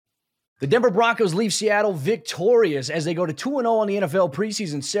The Denver Broncos leave Seattle victorious as they go to 2-0 on the NFL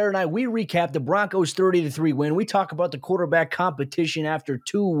preseason. Sarah and I, we recap the Broncos' 30-3 win. We talk about the quarterback competition after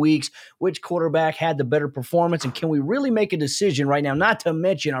 2 weeks, which quarterback had the better performance, and can we really make a decision right now, not to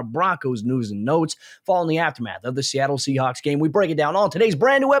mention our Broncos news and notes following the aftermath of the Seattle Seahawks game. We break it down on today's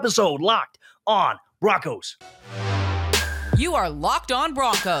brand new episode, Locked on Broncos. You are Locked on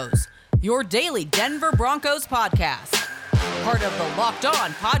Broncos, your daily Denver Broncos podcast. Part of the Locked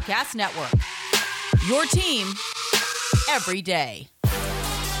On Podcast Network. Your team every day.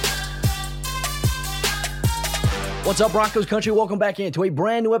 What's up, Broncos country? Welcome back into a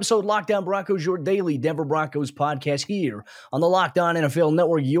brand new episode of Locked On Broncos, your daily Denver Broncos podcast here on the Locked On NFL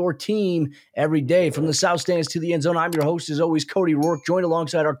Network, your team every day. From the South Stands to the end zone, I'm your host, as always, Cody Rourke, joined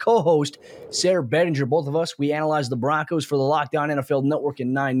alongside our co-host, Sarah Bettinger. Both of us, we analyze the Broncos for the Locked On NFL Network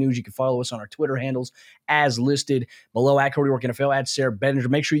and 9 News. You can follow us on our Twitter handles as listed below, at Cody Rourke NFL, at Sarah Bettinger.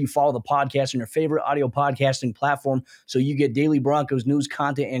 Make sure you follow the podcast on your favorite audio podcasting platform so you get daily Broncos news,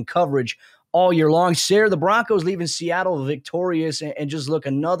 content, and coverage all year long. Sarah, the Broncos leaving Seattle victorious and just look,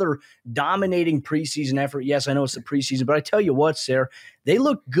 another dominating preseason effort. Yes, I know it's the preseason, but I tell you what, Sarah, they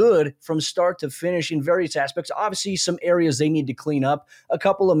look good from start to finish in various aspects. Obviously, some areas they need to clean up, a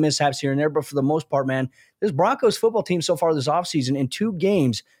couple of mishaps here and there, but for the most part, man, this Broncos football team so far this offseason in 2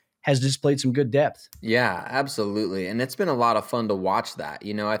 games has displayed some good depth. Yeah, absolutely. And it's been a lot of fun to watch that.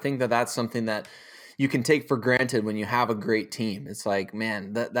 You know, I think that that's something that you can take for granted when you have a great team. It's like,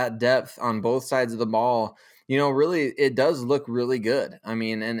 man, that depth on both sides of the ball, you know, really, it does look really good. I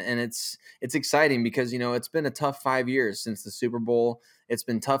mean, and it's exciting because, you know, it's been a tough 5 years since the Super Bowl. It's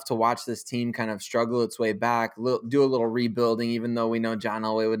been tough to watch this team kind of struggle its way back, do a little rebuilding, even though we know John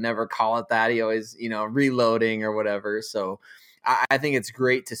Elway would never call it that. He always, you know, reloading or whatever. So I think it's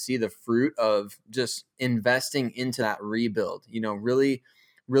great to see the fruit of just investing into that rebuild, you know, really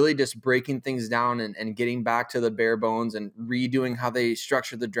just breaking things down and getting back to the bare bones and redoing how they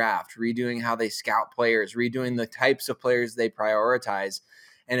structure the draft, redoing how they scout players, redoing the types of players they prioritize.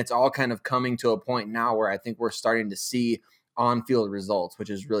 And it's all kind of coming to a point now where I think we're starting to see on-field results, which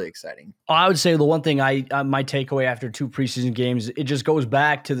is really exciting. I would say the one thing my takeaway after 2 preseason games, it just goes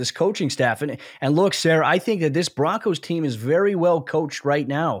back to this coaching staff. And look, Sarah, I think that this Broncos team is very well coached right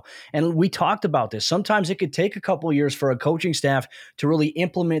now. And we talked about this. Sometimes it could take a couple of years for a coaching staff to really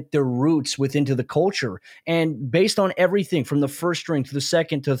implement their roots into the culture. And based on everything from the first string to the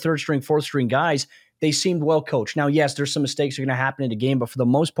second to the third string, fourth string guys, they seemed well coached. Now, yes, there's some mistakes that are going to happen in the game, but for the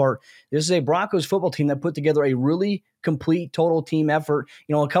most part, this is a Broncos football team that put together a really complete, total team effort.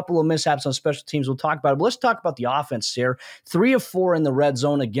 You know, a couple of mishaps on special teams we'll talk about it, but let's talk about the offense here. 3 of 4 in the red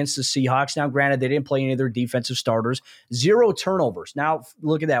zone against the Seahawks. Now, granted, they didn't play any of their defensive starters. 0 turnovers. Now,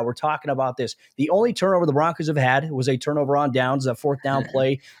 look at that. We're talking about this. The only turnover the Broncos have had was a turnover on downs, that 4th down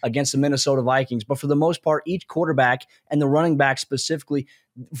play against the Minnesota Vikings. But for the most part, each quarterback and the running back specifically,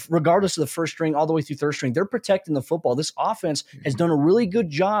 regardless of the first string all the way through third string, they're protecting the football. This offense has done a really good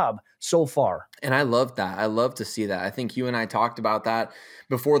job so far. And I love that. I love to see that. I think you and I talked about that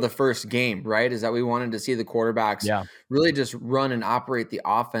before the first game, right? Is that we wanted to see the quarterbacks really just run and operate the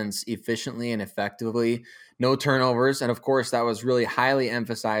offense efficiently and effectively. No turnovers. And of course, that was really highly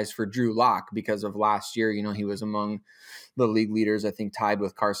emphasized for Drew Lock because of last year. You know, he was among the league leaders, I think tied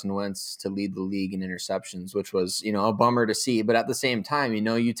with Carson Wentz to lead the league in interceptions, which was, you know, a bummer to see. But at the same time, you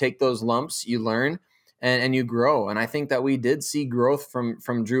know, you take those lumps, you learn, and you grow. And I think that we did see growth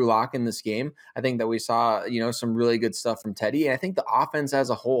from Drew Lock in this game. I think that we saw, you know, some really good stuff from Teddy. And I think the offense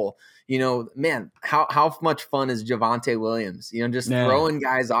as a whole, you know, man, how much fun is Javonte Williams? You know, just throwing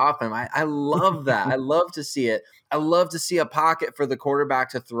guys off him. I love that. I love to see it. I love to see a pocket for the quarterback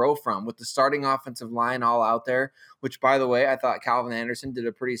to throw from with the starting offensive line all out there, which, by the way, I thought Calvin Anderson did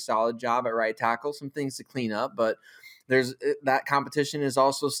a pretty solid job at right tackle. Some things to clean up, but there's that competition is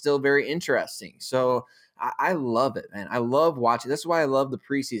also still very interesting. So I love it, man. I love watching. That's why I love the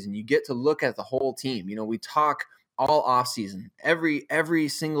preseason. You get to look at the whole team. You know, we talk all offseason, every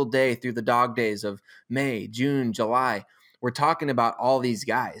single day through the dog days of May, June, July. We're talking about all these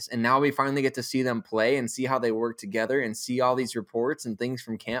guys, and now we finally get to see them play and see how they work together and see all these reports and things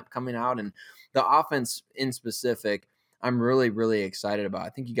from camp coming out. And the offense in specific, I'm really, really excited about. I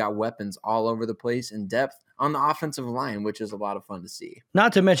think you got weapons all over the place and depth on the offensive line, which is a lot of fun to see.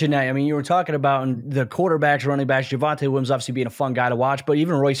 Not to mention that, I mean, you were talking about the quarterbacks, running backs, Javonte Williams obviously being a fun guy to watch, but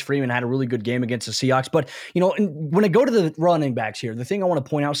even Royce Freeman had a really good game against the Seahawks. But, when I go to the running backs here, the thing I want to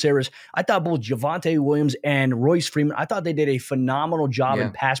point out, Sarah, is I thought both Javonte Williams and Royce Freeman, I thought they did a phenomenal job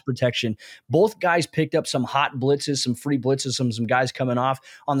in pass protection. Both guys picked up some hot blitzes, some free blitzes, some guys coming off.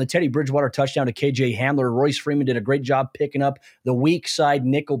 On the Teddy Bridgewater touchdown to KJ Hamler, Royce Freeman did a great job picking up the weak side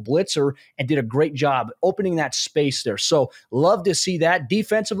nickel blitzer and did a great job opening that space there. So love to see that.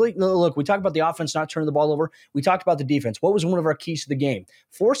 Defensively, look, we talked about the offense not turning the ball over. We talked about the defense. What was one of our keys to the game?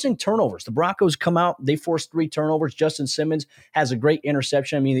 Forcing turnovers. The Broncos come out, they forced 3 turnovers. Justin Simmons has a great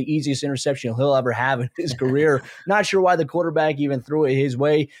interception. I mean, the easiest interception he'll ever have in his career. Not sure why the quarterback even threw it his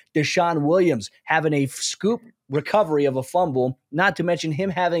way. Deshaun Williams having a scoop recovery of a fumble, not to mention him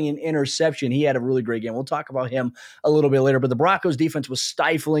having an interception. He had a really great game. We'll talk about him a little bit later, but the Broncos defense was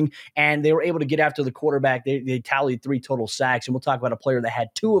stifling and they were able to get after the quarterback. They tallied 3 total sacks, and we'll talk about a player that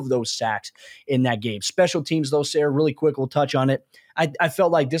had 2 of those sacks in that game. Special teams, though, Sarah, really quick, we'll touch on it. I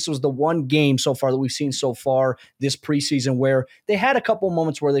felt like this was the one game so far that we've seen so far this preseason where they had a couple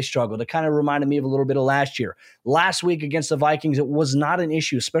moments where they struggled. It kind of reminded me of a little bit of last year. Last week against the Vikings, it was not an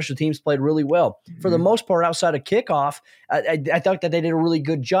issue. Special teams played really well. For the most part, outside of kickoff, I thought that they did a really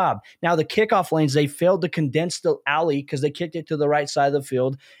good job. Now, the kickoff lanes, they failed to condense the alley because they kicked it to the right side of the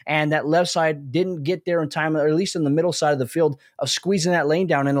field, and that left side didn't get there in time, or at least in the middle side of the field, of squeezing that lane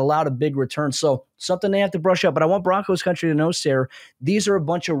down and allowed a big return. So something they have to brush up. But I want Broncos country to know, Sarah, these are a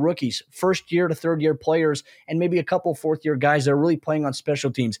bunch of rookies, first-year to third-year players, and maybe a couple fourth-year guys that are really playing on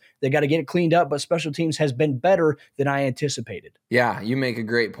special teams. They got to get it cleaned up, but special teams has been better than I anticipated. Yeah, you make a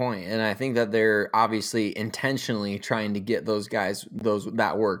great point, and I think that they're obviously intentionally trying to get those guys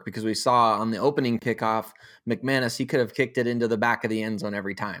that work, because we saw on the opening kickoff, McManus, he could have kicked it into the back of the end zone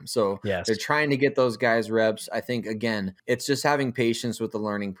every time. So They're trying to get those guys reps. I think, again, it's just having patience with the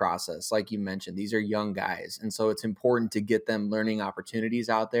learning process. Like you mentioned, these are young guys, and so it's important to get them learning opportunities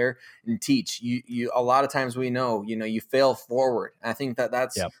out there and teach. You a lot of times we know, you fail forward. I think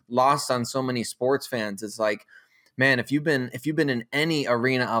that's lost on so many sports fans. It's like, man, if you've been in any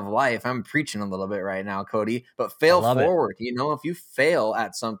arena of life, I'm preaching a little bit right now, Cody, but fail forward. If you fail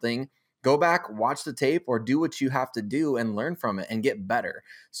at something, go back, watch the tape, or do what you have to do and learn from it and get better.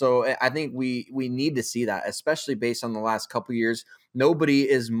 So I think we need to see that, especially based on the last couple of years. Nobody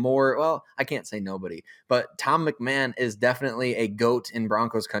is more, well, I can't say nobody, but Tom McMahon is definitely a GOAT in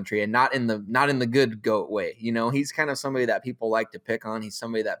Broncos country, and not in the good GOAT way. He's kind of somebody that people like to pick on. He's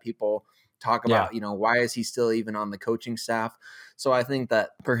somebody that people talk about, why is he still even on the coaching staff? So I think that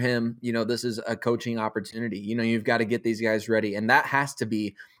for him, this is a coaching opportunity. You've got to get these guys ready. And that has to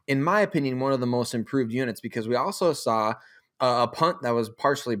be, in my opinion, one of the most improved units, because we also saw a punt that was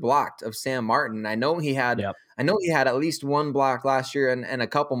partially blocked of Sam Martin. I know he had at least one block last year and a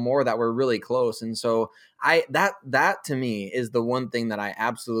couple more that were really close. And so that to me is the one thing that I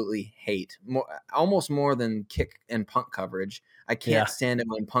absolutely hate, almost more than kick and punt coverage. I can't stand it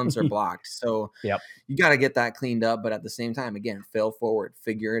when punts are blocked. So you got to get that cleaned up. But at the same time, again, fail forward,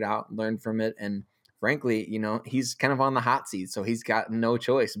 figure it out, learn from it. And frankly, he's kind of on the hot seat, so he's got no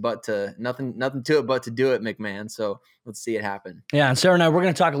choice but to nothing to it but to do it, McMahon. So let's see it happen. Yeah, and Sarah and I, we're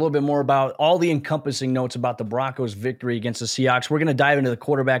going to talk a little bit more about all the encompassing notes about the Broncos' victory against the Seahawks. We're going to dive into the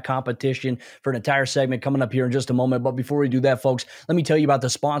quarterback competition for an entire segment coming up here in just a moment. But before we do that, folks, let me tell you about the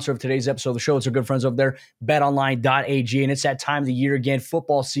sponsor of today's episode of the show. It's our good friends over there, betonline.ag. And it's that time of the year again.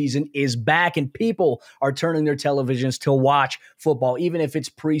 Football season is back, and people are turning their televisions to watch football. Even if it's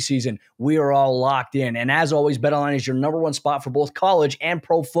preseason, we are all locked in. And as always, BetOnline is your number one spot for both college and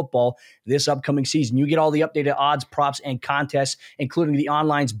pro football this upcoming season. You get all the updated odds, props, and contests, including the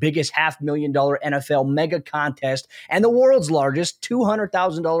online's biggest $500,000 NFL mega contest and the world's largest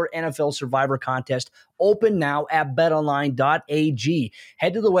 $200,000 NFL Survivor contest. Open now at betonline.ag.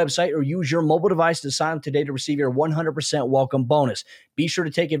 Head to the website or use your mobile device to sign up today to receive your 100% welcome bonus. Be sure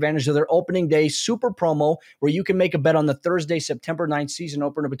to take advantage of their opening day super promo, where you can make a bet on the Thursday, September 9th season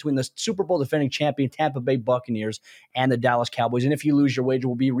opener between the Super Bowl defending champion Tampa Bay Buccaneers and the Dallas Cowboys. And if you lose, your wager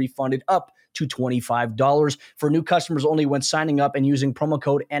will be refunded up to $25 for new customers only when signing up and using promo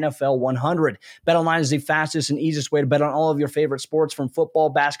code NFL100. BetOnline is the fastest and easiest way to bet on all of your favorite sports, from football,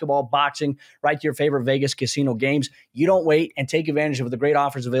 basketball, boxing, right to your favorite Vegas casino games. You don't wait, and take advantage of the great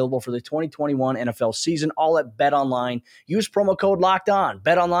offers available for the 2021 NFL season, all at BetOnline. Use promo code LOCKEDON.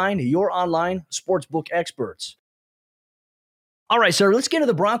 BetOnline, your online sportsbook experts. All right, sir, let's get into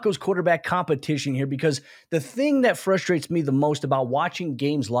the Broncos quarterback competition here, because the thing that frustrates me the most about watching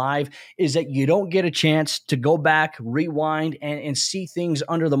games live is that you don't get a chance to go back, rewind, and see things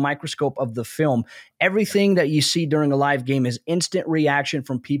under the microscope of the film. Everything that you see during a live game is instant reaction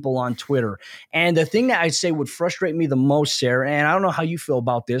from people on Twitter. And the thing that I'd say would frustrate me the most, Sarah, and I don't know how you feel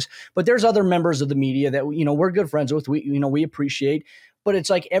about this, but there's other members of the media that, we're good friends with, we appreciate, but it's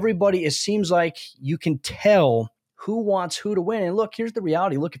like everybody, it seems like you can tell who wants who to win. And look, here's the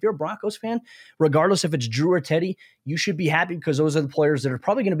reality. Look, if you're a Broncos fan, regardless if it's Drew or Teddy, you should be happy, because those are the players that are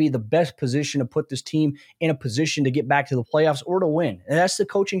probably going to be the best position to put this team in a position to get back to the playoffs or to win. And that's the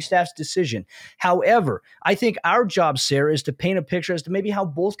coaching staff's decision. However, I think our job, Sarah, is to paint a picture as to maybe how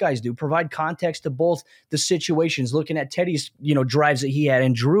both guys do, provide context to both the situations, looking at Teddy's, drives that he had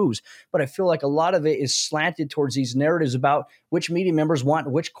and Drew's. But I feel like a lot of it is slanted towards these narratives about which media members want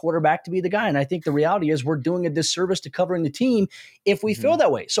which quarterback to be the guy. And I think the reality is we're doing a disservice to covering the team if we feel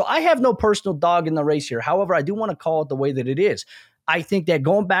that way. So I have no personal dog in the race here. However, I do want to call it the way that it is. I think that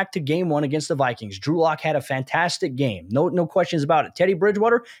going back to game one against the Vikings, Drew Lock had a fantastic game. No questions about it. Teddy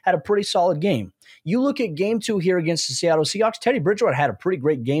Bridgewater had a pretty solid game. You look at game two here against the Seattle Seahawks, Teddy Bridgewater had a pretty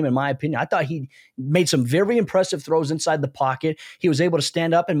great game, in my opinion. I thought he made some very impressive throws inside the pocket. He was able to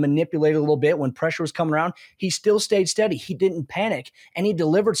stand up and manipulate a little bit when pressure was coming around. He still stayed steady. He didn't panic, and he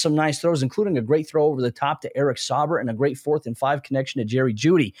delivered some nice throws, including a great throw over the top to Eric Sauber and a great 4th and 5 connection to Jerry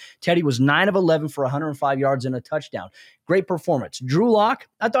Jeudy. Teddy was 9 of 11 for 105 yards and a touchdown. Great performance. Drew Lock,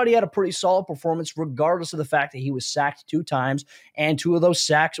 I thought he had a pretty solid performance, regardless of the fact that he was sacked 2 times, and 2 of those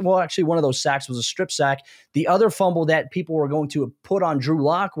sacks, well, actually one of those sacks was a strip sack. The other fumble that people were going to put on Drew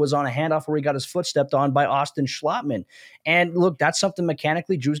Lock was on a handoff where he got his foot stepped on by Austin Schlottman. And look, that's something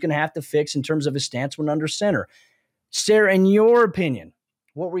mechanically Drew's going to have to fix in terms of his stance when under center. Sarah, in your opinion,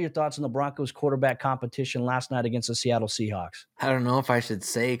 what were your thoughts on the Broncos quarterback competition last night against the Seattle Seahawks? I don't know if I should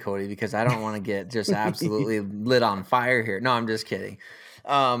say, Cody, because I don't want to get just absolutely lit on fire here. No, I'm just kidding.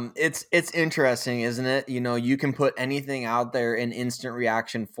 It's interesting, isn't it? You can put anything out there in instant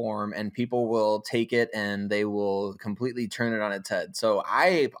reaction form and people will take it and they will completely turn it on its head. So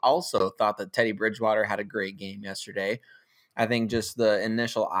I also thought that Teddy Bridgewater had a great game yesterday. I think just the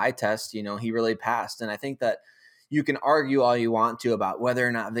initial eye test, he really passed. And I think that you can argue all you want to about whether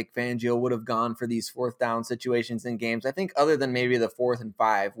or not Vic Fangio would have gone for these 4th down situations in games. I think other than maybe the 4th and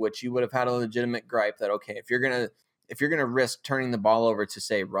 5, which you would have had a legitimate gripe that, okay, if you're going to risk turning the ball over to,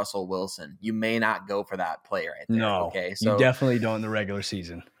 say, Russell Wilson, you may not go for that play right there. No, okay, so you definitely don't in the regular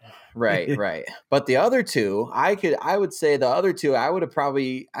season. Right. But the other two, I would say the other two, I would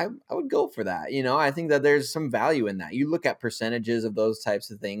go for that. I think that there's some value in that. You look at percentages of those types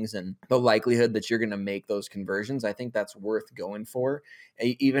of things and the likelihood that you're going to make those conversions. I think that's worth going for,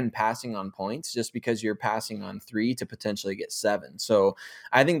 even passing on points, just because you're passing on 3 to potentially get 7. So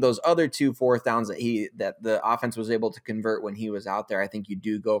I think those other 2 4th downs that the offense was able to convert when he was out there, I think you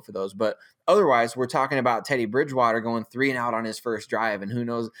do go for those. But otherwise, we're talking about Teddy Bridgewater going 3 and out on his first drive, and who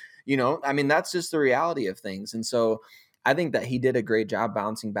knows, that's just the reality of things. And so I think that he did a great job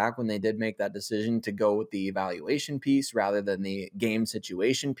bouncing back when they did make that decision to go with the evaluation piece rather than the game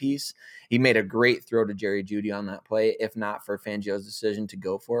situation piece. He made a great throw to Jerry Jeudy on that play. If not for Fangio's decision to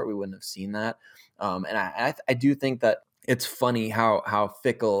go for it, we wouldn't have seen that. And I do think that it's funny how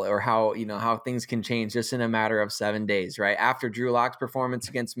fickle or how things can change just in a matter of 7 days, right? After Drew Lock's performance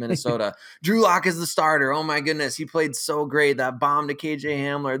against Minnesota, Drew Lock is the starter. Oh my goodness, he played so great. That bomb to KJ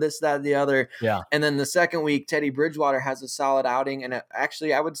Hamler, this, that, the other. Yeah. And then the second week, Teddy Bridgewater has a solid outing, and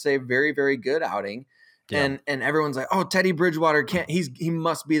actually, I would say very, very good outing. Yeah. And everyone's like, oh, Teddy Bridgewater he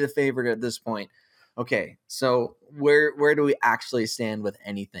must be the favorite at this point. Okay, so where do we actually stand with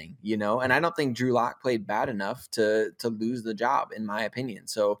anything, And I don't think Drew Lock played bad enough to lose the job, in my opinion.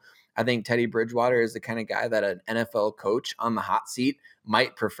 So I think Teddy Bridgewater is the kind of guy that an NFL coach on the hot seat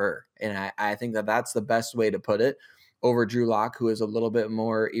might prefer. And I think that that's the best way to put it, over Drew Lock, who is a little bit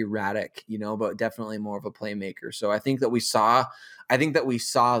more erratic, but definitely more of a playmaker. So I think that we saw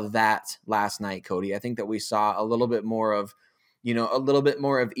that last night, Cody. I think that we saw a little bit more of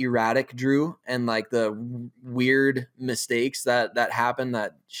erratic Drew and like the weird mistakes that happen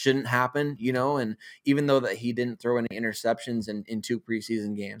that shouldn't happen, and even though that he didn't throw any interceptions in 2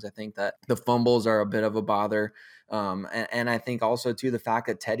 preseason games, I think that the fumbles are a bit of a bother. And I think also too, the fact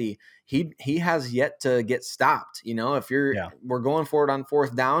that Teddy, he has yet to get stopped. If we're going forward on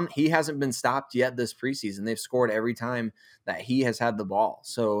 4th down, he hasn't been stopped yet this preseason. They've scored every time that he has had the ball.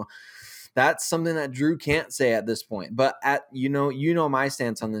 So that's something that Drew can't say at this point. But my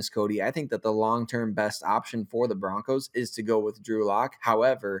stance on this, Cody. I think that the long-term best option for the Broncos is to go with Drew Lock.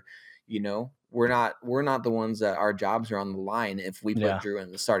 However, we're not the ones that our jobs are on the line if we put Drew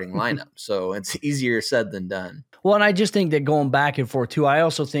in the starting lineup. So it's easier said than done. Well, and I just think that going back and forth too, I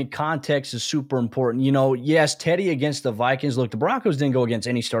also think context is super important. Yes, Teddy against the Vikings. Look, the Broncos didn't go against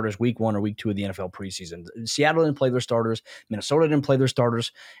any starters week 1 or week 2 of the NFL preseason. Seattle didn't play their starters. Minnesota didn't play their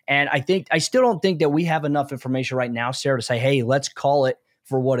starters. And I still don't think that we have enough information right now, Sarah, to say, hey, let's call it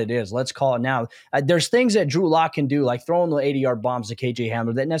for what it is. Let's call it now. There's things that Drew Lock can do, like throwing the 80-yard bombs to KJ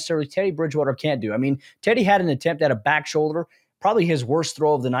Hamler, that necessarily Teddy Bridgewater can't do. I mean, Teddy had an attempt at a back shoulder, probably his worst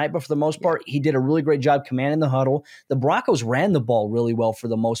throw of the night, but for the most part, he did a really great job commanding the huddle. The Broncos ran the ball really well for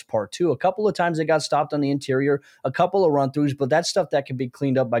the most part, too. A couple of times they got stopped on the interior, a couple of run-throughs, but that's stuff that can be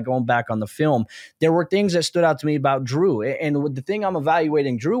cleaned up by going back on the film. There were things that stood out to me about Drew, and the thing I'm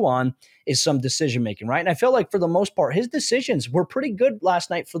evaluating Drew on is some decision-making, right? And I feel like for the most part, his decisions were pretty good last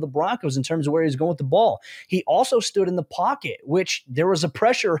night for the Broncos in terms of where he's going with the ball. He also stood in the pocket, which there was a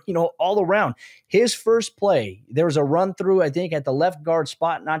pressure, all around. His first play, there was a run-through, I think, at the left guard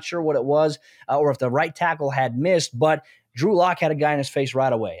spot, not sure what it was, or if the right tackle had missed, but Drew Lock had a guy in his face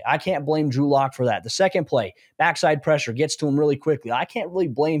right away. I can't blame Drew Lock for that. The second play, backside pressure, gets to him really quickly. I can't really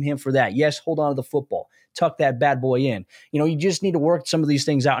blame him for that. Yes, hold on to the football. Tuck that bad boy in. You just need to work some of these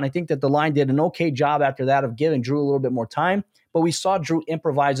things out. And I think that the line did an okay job after that of giving Drew a little bit more time. But we saw Drew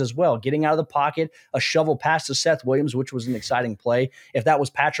improvise as well, getting out of the pocket, a shovel pass to Seth Williams, which was an exciting play. If that was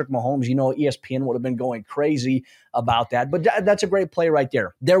Patrick Mahomes, ESPN would have been going crazy about that. But that's a great play right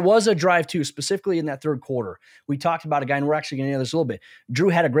there. There was a drive, too, specifically in that third quarter. We talked about a guy, and we're actually going to get this a little bit. Drew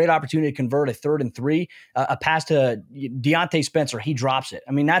had a great opportunity to convert a 3rd and 3, a pass to Deontay Spencer. He drops it.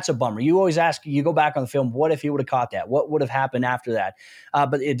 I mean, that's a bummer. You always ask, you go back on the film, what if he would have caught that? What would have happened after that?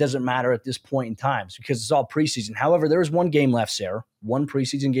 But it doesn't matter at this point in time because it's all preseason. However, there is one game left, Sarah, one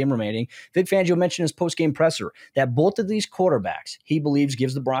preseason game remaining. Vic Fangio mentioned in his post-game presser that both of these quarterbacks, he believes,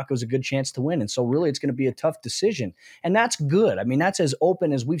 gives the Broncos a good chance to win. And so really it's going to be a tough decision. And that's good. I mean, that's as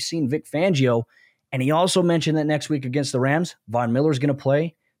open as we've seen Vic Fangio. And he also mentioned that next week against the Rams, Von Miller's going to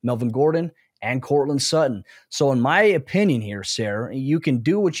play, Melvin Gordon, and Cortland Sutton. So in my opinion here, Sarah, you can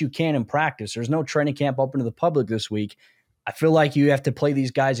do what you can in practice. There's no training camp open to the public this week. I feel like you have to play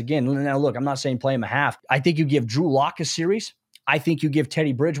these guys again. Now, look, I'm not saying play them a half. I think you give Drew Lock a series. I think you give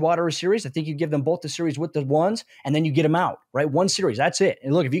Teddy Bridgewater a series. I think you give them both the series with the ones, and then you get them out, right? One series, that's it.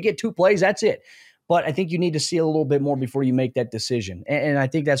 And look, if you get 2 plays, that's it. But I think you need to see a little bit more before you make that decision. And I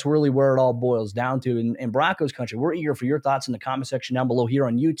think that's really where it all boils down to. In Broncos country, we're eager for your thoughts in the comment section down below here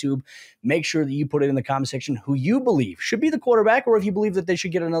on YouTube. Make sure that you put it in the comment section who you believe should be the quarterback, or if you believe that they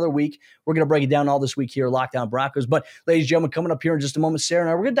should get another week. We're going to break it down all this week here, Lockdown Broncos. But ladies and gentlemen, coming up here in just a moment, Sarah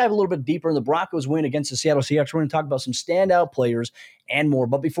and I, we're going to dive a little bit deeper in the Broncos win against the Seattle Seahawks. We're going to talk about some standout players and more.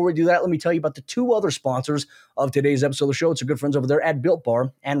 But before we do that, let me tell you about the 2 other sponsors of today's episode of the show. It's our good friends over there at Built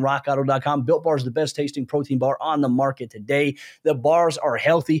Bar and RockAuto.com. Built Bar is the best tasting protein bar on the market today. The bars are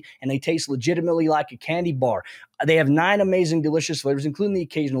healthy and they taste legitimately like a candy bar. They have 9 amazing, delicious flavors, including the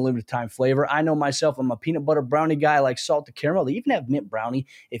occasional limited time flavor. I know myself, I'm a peanut butter brownie guy. I like salted caramel. They even have mint brownie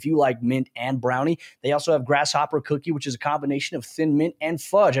if you like mint and brownie. They also have grasshopper cookie, which is a combination of thin mint and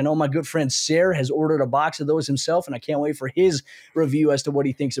fudge. I know my good friend Sarah has ordered a box of those himself, and I can't wait for his review as to what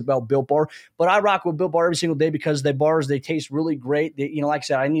he thinks about Built Bar. But I rock with Built Bar every single day because the bars, they taste really great. Like I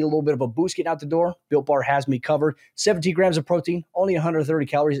said, I need a little bit of a boost getting out the door. Built Bar has me covered. 17 grams of protein, only 130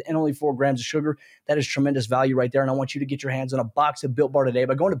 calories, and only 4 grams of sugar. That is tremendous value right there, and I want you to get your hands on a box of Built Bar today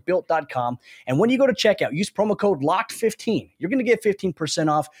by going to Built.com. And when you go to checkout, use promo code LOCKED15. You're going to get 15%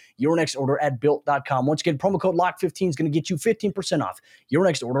 off your next order at Built.com. Once again, promo code LOCKED15 is going to get you 15% off your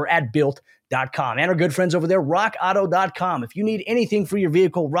next order at Built.com. And our good friends over there, RockAuto.com. If you need anything for your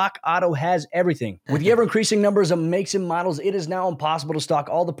vehicle, Rock Auto has everything. With the ever-increasing numbers of makes and models, it is now impossible to stock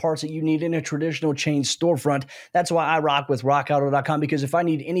all the parts that you need in a traditional chain storefront. That's why I rock with RockAuto.com, because if I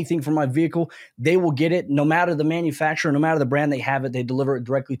need anything for my vehicle, they will get it. No matter the manufacturer, no matter the brand, they have it. They deliver it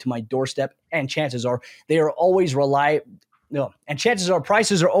directly to my doorstep, and chances are they are always reliable. No, and chances are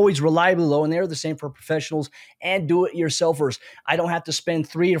prices are always reliably low, and they're the same for professionals and do-it-yourselfers. I don't have to spend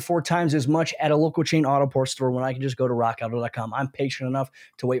 3 or 4 times as much at a local chain auto parts store when I can just go to rockauto.com. I'm patient enough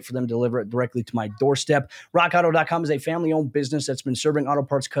to wait for them to deliver it directly to my doorstep. Rockauto.com is a family-owned business that's been serving auto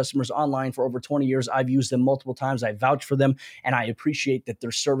parts customers online for over 20 years. I've used them multiple times. I vouch for them, and I appreciate that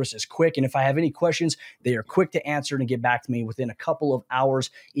their service is quick. And if I have any questions, they are quick to answer and get back to me within a couple of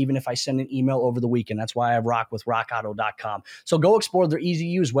hours, even if I send an email over the weekend. That's why I rock with rockauto.com. So go explore their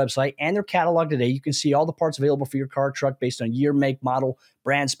easy-to-use website and their catalog today. You can see all the parts available for your car or truck based on year, make, model,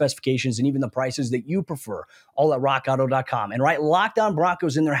 brand specifications, and even the prices that you prefer, all at rockauto.com. And write Locked On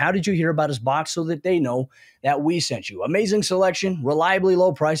Broncos in there. How did you hear about us box, so that they know that we sent you. Amazing selection, reliably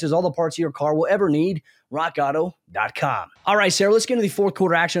low prices, all the parts of your car will ever need. rockauto.com. All right, Sarah, let's get into the fourth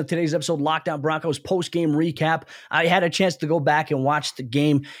quarter action of today's episode, Locked On Broncos post-game recap. I had a chance to go back and watch the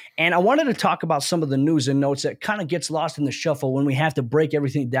game, and I wanted to talk about some of the news and notes that kind of gets lost in the shuffle when we have to break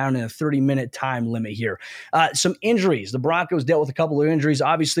everything down in a 30-minute time limit here. Some injuries. The Broncos dealt with a couple of injuries.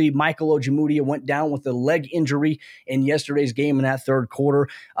 Obviously, Michael Ojemudia went down with a leg injury in yesterday's game in that third quarter,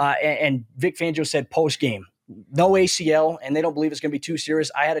 and Vic Fangio said post-game, no ACL, and they don't believe it's going to be too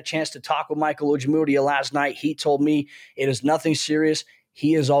serious. I had a chance to talk with Michael Ojemudia last night. He told me it is nothing serious.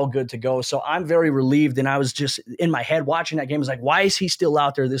 He is all good to go. So I'm very relieved, and I was just in my head watching that game. I was like, why is he still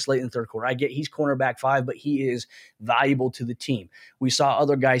out there this late in the third quarter? I get he's cornerback 5, but he is valuable to the team. We saw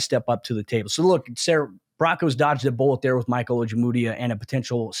other guys step up to the table. So look, Sarah, Broncos dodged a bullet there with Michael Ojemudia and a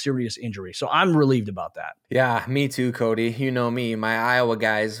potential serious injury. So I'm relieved about that. Yeah, me too, Cody. You know me, my Iowa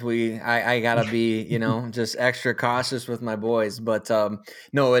guys. I gotta be, just extra cautious with my boys. But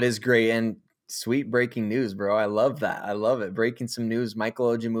no, it is great and sweet breaking news, bro. I love that. I love it. Breaking some news, Michael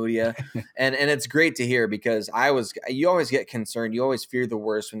Ojemudia, and it's great to hear because you always get concerned. You always fear the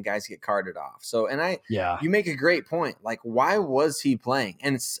worst when guys get carted off. So, you make a great point. Like, why was he playing?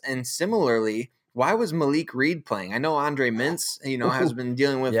 And similarly, why was Malik Reed playing? I know Andre Mintz, has been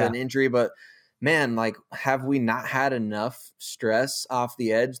dealing with an injury, but man, like, have we not had enough stress off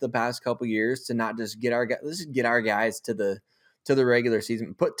the edge the past couple years to not just get our guys? Let's just get our guys to the regular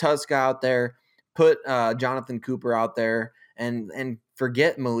season. Put Tuska out there, put Jonathan Cooper out there, and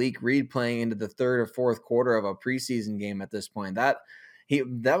forget Malik Reed playing into the third or fourth quarter of a preseason game at this point.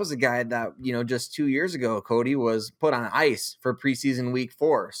 That was a guy that, just 2 years ago, Cody, was put on ice for preseason week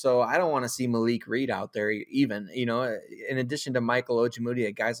 4. So I don't want to see Malik Reed out there even, in addition to Michael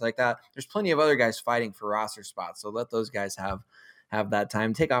Ojemudia, guys like that. There's plenty of other guys fighting for roster spots. So let those guys have that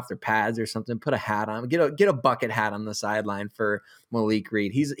time, take off their pads or something, put a hat on, get a bucket hat on the sideline for Malik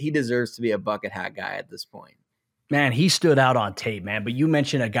Reed. He deserves to be a bucket hat guy at this point. Man, he stood out on tape, man. But you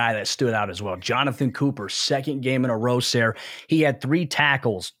mentioned a guy that stood out as well. Jonathan Cooper, second game in a row, Sarah. He had 3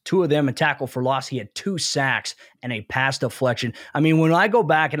 tackles, 2 of them a tackle for loss. He had 2 sacks and a pass deflection. I mean, when I go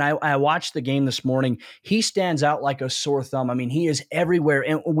back and I watched the game this morning, he stands out like a sore thumb. I mean, he is everywhere.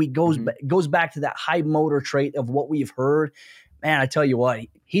 And goes back to that high motor trait of what we've heard. Man, I tell you what,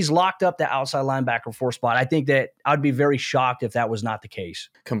 he's locked up the outside linebacker 4 spot. I think that I'd be very shocked if that was not the case.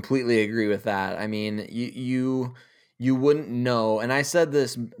 Completely agree with that. I mean, you wouldn't know. And I said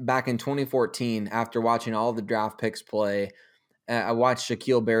this back in 2014 after watching all the draft picks play. I watched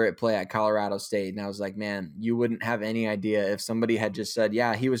Shaquille Barrett play at Colorado State, and I was like, man, you wouldn't have any idea if somebody had just said,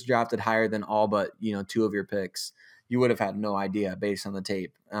 yeah, he was drafted higher than all but 2 of your picks. You would have had no idea based on the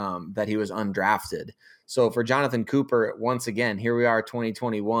tape that he was undrafted. So for Jonathan Cooper, once again, here we are,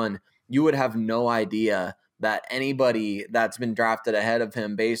 2021, you would have no idea that anybody that's been drafted ahead of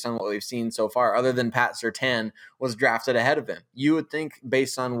him based on what we've seen so far, other than Pat Surtain, was drafted ahead of him. You would think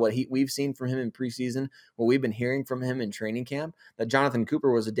based on what we've seen from him in preseason, what we've been hearing from him in training camp, that Jonathan Cooper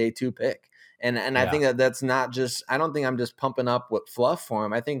was a day 2 pick. And I think that's not just, I don't think I'm just pumping up with fluff for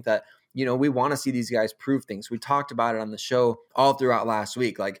him. I think that, we want to see these guys prove things. We talked about it on the show all throughout last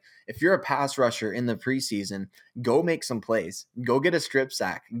week. Like, if you're a pass rusher in the preseason, go make some plays. Go get a strip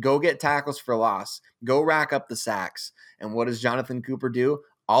sack. Go get tackles for loss. Go rack up the sacks. And what does Jonathan Cooper do?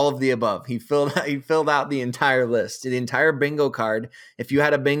 All of the above. He filled out the entire list, the entire bingo card. If you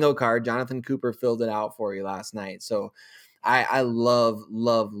had a bingo card, Jonathan Cooper filled it out for you last night. So I love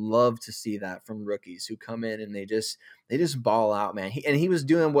to see that from rookies who come in and they just ball out, man. He was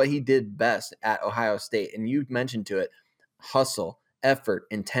doing what he did best at Ohio State. And you mentioned to it, hustle, effort,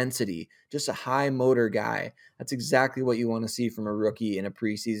 intensity, just a high motor guy. That's exactly what you want to see from a rookie in a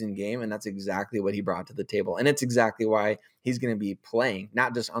preseason game. And that's exactly what he brought to the table. And it's exactly why he's going to be playing,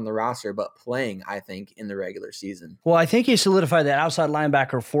 not just on the roster, but playing, I think, in the regular season. Well, I think he solidified that outside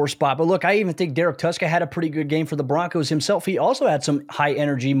linebacker 4 spot. But look, I even think Derek Tuska had a pretty good game for the Broncos himself. He also had some high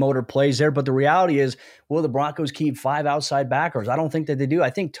energy motor plays there. But the reality is, will the Broncos keep 5 outside backers? I don't think that they do.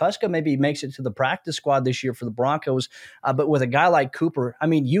 I think Tuska maybe makes it to the practice squad this year for the Broncos. But with a guy like Cooper, I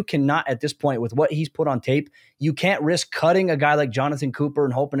mean, you cannot at at this point, with what he's put on tape, you can't risk cutting a guy like Jonathan Cooper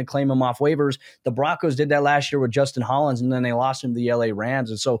and hoping to claim him off waivers. The Broncos did that last year with Justin Hollins, and then they lost him to the LA Rams.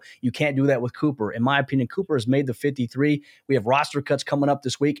 And so you can't do that with Cooper. In my opinion, Cooper has made the 53. We have roster cuts coming up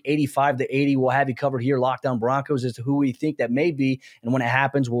this week, 85 to 80. We'll have you covered here, Locked On Broncos, as to who we think that may be. And when it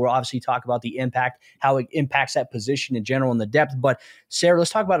happens, we'll obviously talk about the impact, how it impacts that position in general and the depth. But Sarah,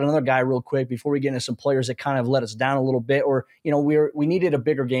 let's talk about another guy real quick before we get into some players that kind of let us down a little bit, or, we needed a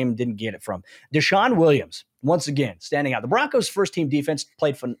bigger game and didn't get it from. Deshaun Williams, once again, standing out. The Broncos' first-team defense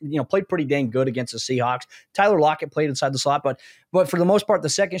played pretty dang good against the Seahawks. Tyler Lockett played inside the slot, but for the most part, the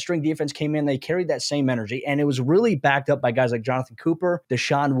second-string defense came in. They carried that same energy, and it was really backed up by guys like Jonathan Cooper,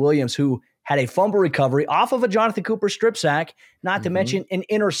 Deshaun Williams, who had a fumble recovery off of a Jonathan Cooper strip sack, not to mention an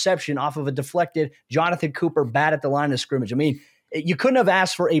interception off of a deflected Jonathan Cooper bat at the line of scrimmage. I mean, you couldn't have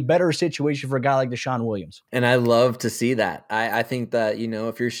asked for a better situation for a guy like Deshaun Williams. And I love to see that. I think that,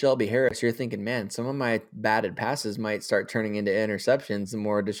 if you're Shelby Harris, you're thinking, man, some of my batted passes might start turning into interceptions the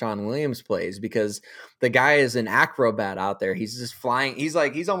more Deshaun Williams plays, because the guy is an acrobat out there. He's just flying.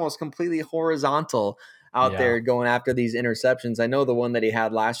 He's almost completely horizontal out there going after these interceptions. I know the one that he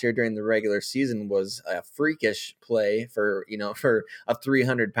had last year during the regular season was a freakish play for a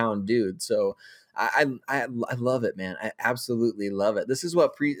 300-pound dude. So I love it, man. I absolutely love it. This is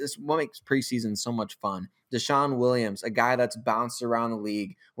what makes preseason so much fun. Deshaun Williams, a guy that's bounced around the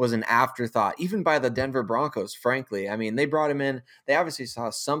league, was an afterthought, even by the Denver Broncos, frankly. I mean, they brought him in. They obviously saw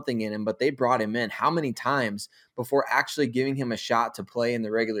something in him, but they brought him in how many times before actually giving him a shot to play in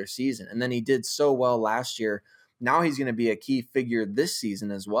the regular season? And then he did so well last year. Now he's going to be a key figure this season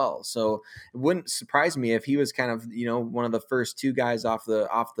as well. So it wouldn't surprise me if he was kind of, one of the first two guys off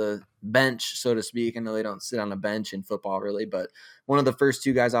the bench, so to speak. I know they don't sit on a bench in football really, but one of the first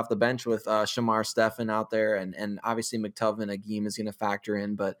two guys off the bench with Shamar Stephen out there. And obviously McTelvin Agim is going to factor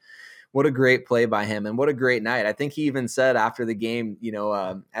in, but what a great play by him and what a great night. I think he even said after the game,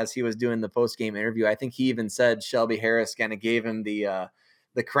 as he was doing the post-game interview, I think he even said Shelby Harris kind of gave him the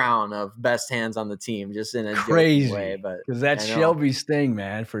crown of best hands on the team, just in a crazy way. But because that's Shelby's thing,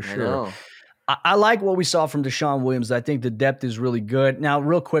 man, for sure. I like what we saw from Deshaun Williams. I think the depth is really good. Now,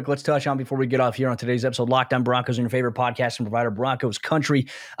 real quick, let's touch on before we get off here on today's episode, Locked On Broncos, and your favorite podcast and provider, Broncos Country.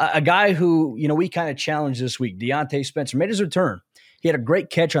 A guy who, we kind of challenged this week, Deontay Spencer, made his return. He had a great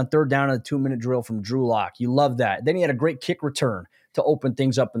catch on third down in a 2-minute drill from Drew Lock. You love that. Then he had a great kick return to open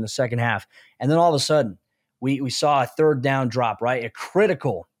things up in the second half. And then all of a sudden, we saw a third down drop, right? A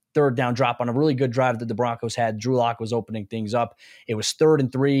critical third down drop on a really good drive that the Broncos had. Drew Lock was opening things up. It was 3rd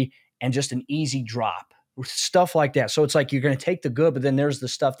and 3 and just an easy drop, stuff like that. So it's like you're going to take the good, but then there's the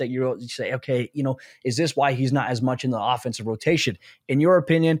stuff that you say, okay, is this why he's not as much in the offensive rotation? In your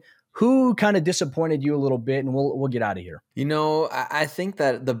opinion, who kind of disappointed you a little bit? And we'll get out of here. I think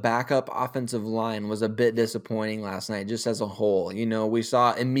that the backup offensive line was a bit disappointing last night, just as a whole. We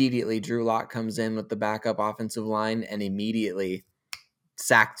saw immediately Drew Lock comes in with the backup offensive line and immediately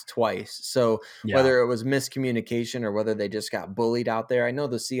sacked twice. So whether it was miscommunication or whether they just got bullied out there, I know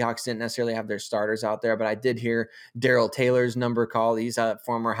the Seahawks didn't necessarily have their starters out there, but I did hear Darrell Taylor's number called. He's a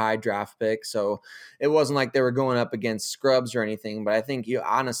former high draft pick. So it wasn't like they were going up against scrubs or anything, but I think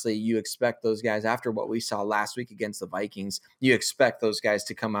you expect those guys after what we saw last week against the Vikings, you expect those guys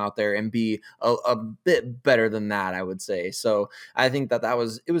to come out there and be a bit better than that, I would say. So I think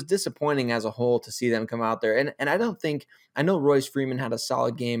it was disappointing as a whole to see them come out there. And I know Royce Freeman had a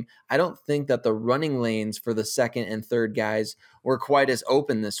solid game. I don't think that the running lanes for the second and third guys were quite as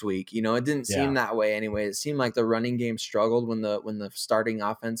open this week. It didn't seem that way anyway. It seemed like the running game struggled when the starting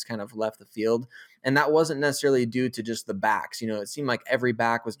offense kind of left the field. And that wasn't necessarily due to just the backs. It seemed like every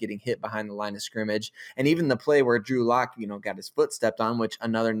back was getting hit behind the line of scrimmage. And even the play where Drew Lock, got his foot stepped on, which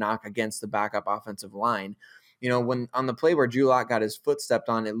another knock against the backup offensive line. When on the play where Drew Lock got his foot stepped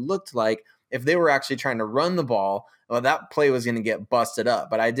on, it looked like if they were actually trying to run the ball, well, that play was going to get busted up.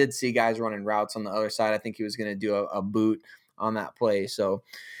 But I did see guys running routes on the other side. I think he was going to do a boot on that play. So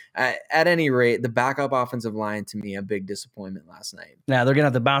at any rate, the backup offensive line, to me, a big disappointment last night. Now, they're going to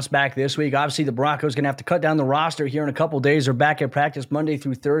have to bounce back this week. Obviously, the Broncos are going to have to cut down the roster here in a couple of days. They're back at practice Monday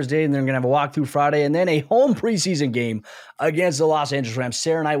through Thursday, and they're going to have a walkthrough Friday, and then a home preseason game against the Los Angeles Rams.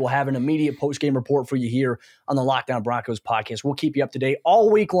 Sarah and I will have an immediate post-game report for you here on the Locked On Broncos podcast. We'll keep you up to date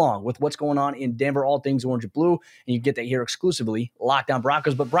all week long with what's going on in Denver, all things orange and blue, and you get that here exclusively, Locked On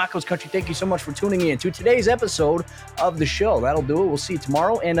Broncos. But Broncos Country, thank you so much for tuning in to today's episode of the show. That'll do it. We'll see you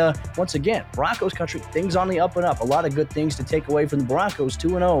tomorrow. And once again, Broncos Country, things on the up and up. A lot of good things to take away from the Broncos,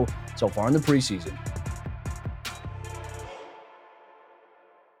 2-0 so far in the preseason.